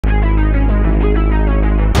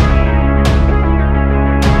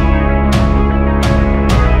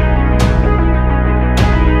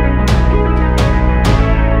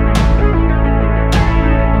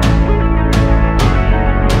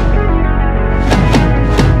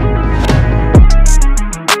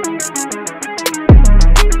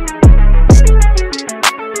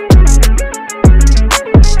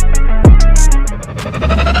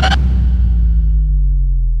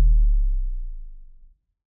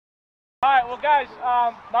All right, well, guys,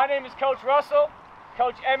 my name is Coach Russell.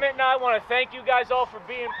 Coach Emmett and I want to thank you guys all for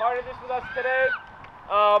being part of this with us today.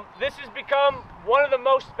 This has become one of the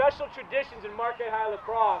most special traditions in Marquette High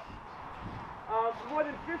Lacrosse. For more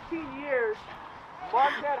than 15 years,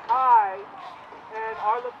 Marquette High and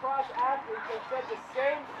our lacrosse athletes have said the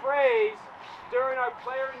same phrase during our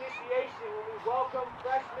player initiation when we welcome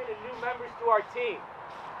freshmen and new members to our team.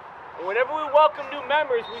 And whenever we welcome new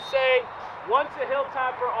members, we say, once a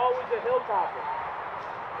hilltopper, always a hilltopper.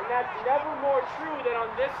 And that's never more true than on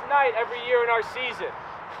this night every year in our season.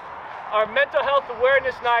 Our mental health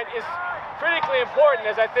awareness night is critically important,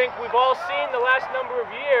 as I think we've all seen the last number of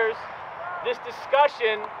years this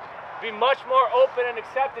discussion be much more open and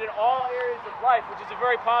accepted in all areas of life, which is a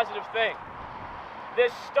very positive thing. This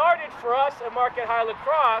started for us at Marquette High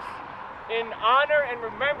Lacrosse in honor and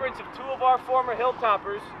remembrance of two of our former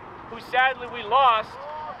hilltoppers who sadly we lost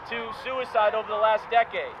to suicide over the last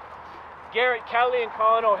decade, Garrett Kelly and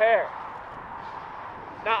Collin O'Hare.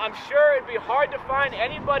 Now, I'm sure it'd be hard to find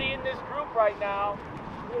anybody in this group right now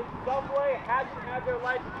who in some way hasn't had their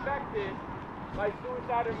life affected by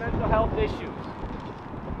suicide or mental health issues.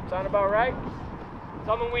 Sound about right?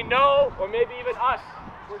 Someone we know, or maybe even us,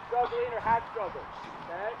 we're struggling or have struggled,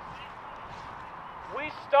 okay? We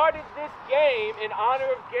started this game in honor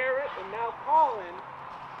of Garrett and now Collin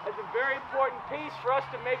as a very important piece for us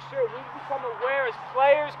to make sure we become aware as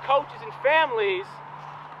players, coaches, and families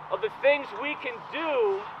of the things we can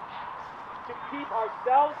do to keep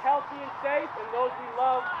ourselves healthy and safe and those we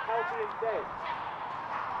love healthy and safe.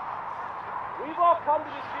 We've all come to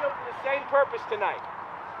this field for the same purpose tonight.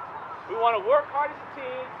 We want to work hard as a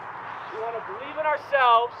team, we want to believe in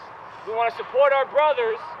ourselves, we want to support our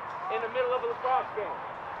brothers in the middle of a lacrosse game.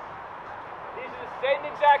 These are the same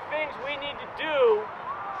exact things we need to do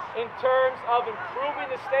in terms of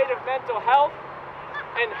improving the state of mental health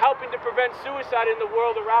and helping to prevent suicide in the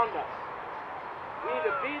world around us. We need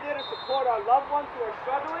to be there to support our loved ones who are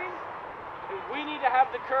struggling, and we need to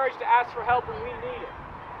have the courage to ask for help when we need it.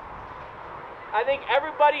 I think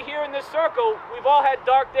everybody here in this circle, we've all had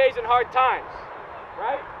dark days and hard times,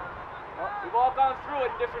 right? We've all gone through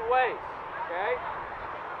it in different ways, okay?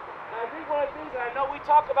 And I think one of the things that I know we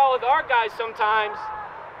talk about with our guys sometimes,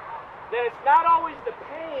 that it's not always the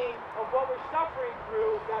pain of what we're suffering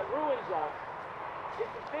through that ruins us.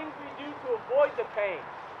 It's the things we do to avoid the pain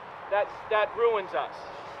that ruins us,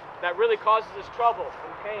 that really causes us trouble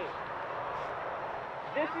and pain.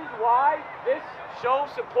 This is why this show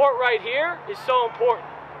of support right here is so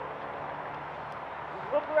important.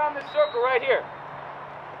 Look around this circle right here.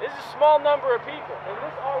 This is a small number of people, and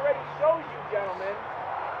this already shows you, gentlemen,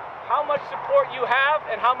 how much support you have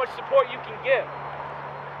and how much support you can give.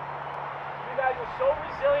 You guys are so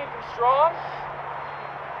resilient and strong,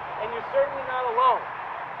 and you're certainly not alone.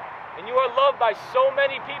 And you are loved by so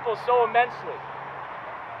many people so immensely.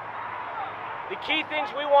 The key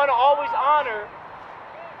things we want to always honor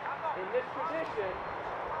in this tradition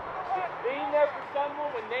is being there for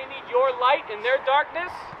someone when they need your light in their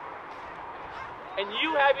darkness, and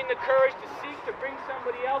you having the courage to seek to bring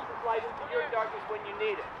somebody else's light into your darkness when you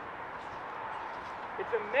need it.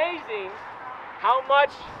 It's amazing how much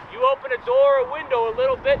you open a door or window a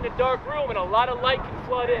little bit in a dark room and a lot of light can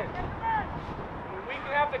flood in. When we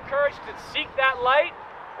can have the courage to seek that light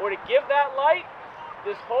or to give that light,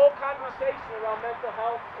 this whole conversation around mental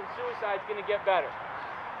health and suicide is going to get better.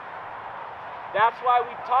 That's why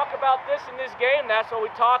we talk about this in this game. That's why we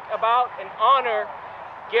talk about and honor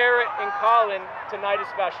Garrett and Collin tonight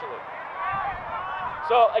especially.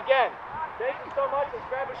 So again, thank you so much. Let's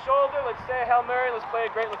grab a shoulder, let's say a Hail Mary, let's play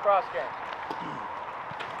a great lacrosse game.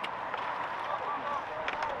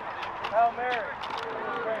 Hail Mary,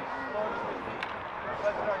 grace, Lord is with thee.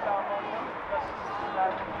 Blessed art thou among women, blessed is the fruit of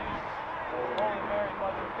thy womb, Jesus. Holy Mary,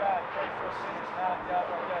 Mother of God, pray for us sinners now and at the hour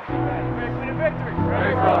of our death. Amen. Pray for the victory.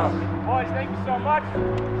 Pray for us. Boys, thank you so much.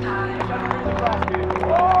 Let's have a great lacrosse game.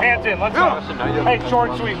 Hands in, let's go. Hey,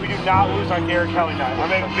 short and sweet, we do not lose on Garrett Kelly night.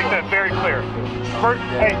 I make that very clear. First,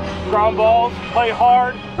 hey, ground balls, play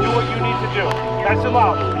hard, do what you need to do. That's it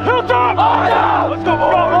loud. Hilltop! Oh, yeah! Let's go,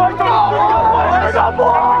 boys! Let's go, boys! Let's go,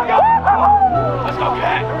 boys! Let's go,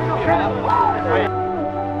 Cat!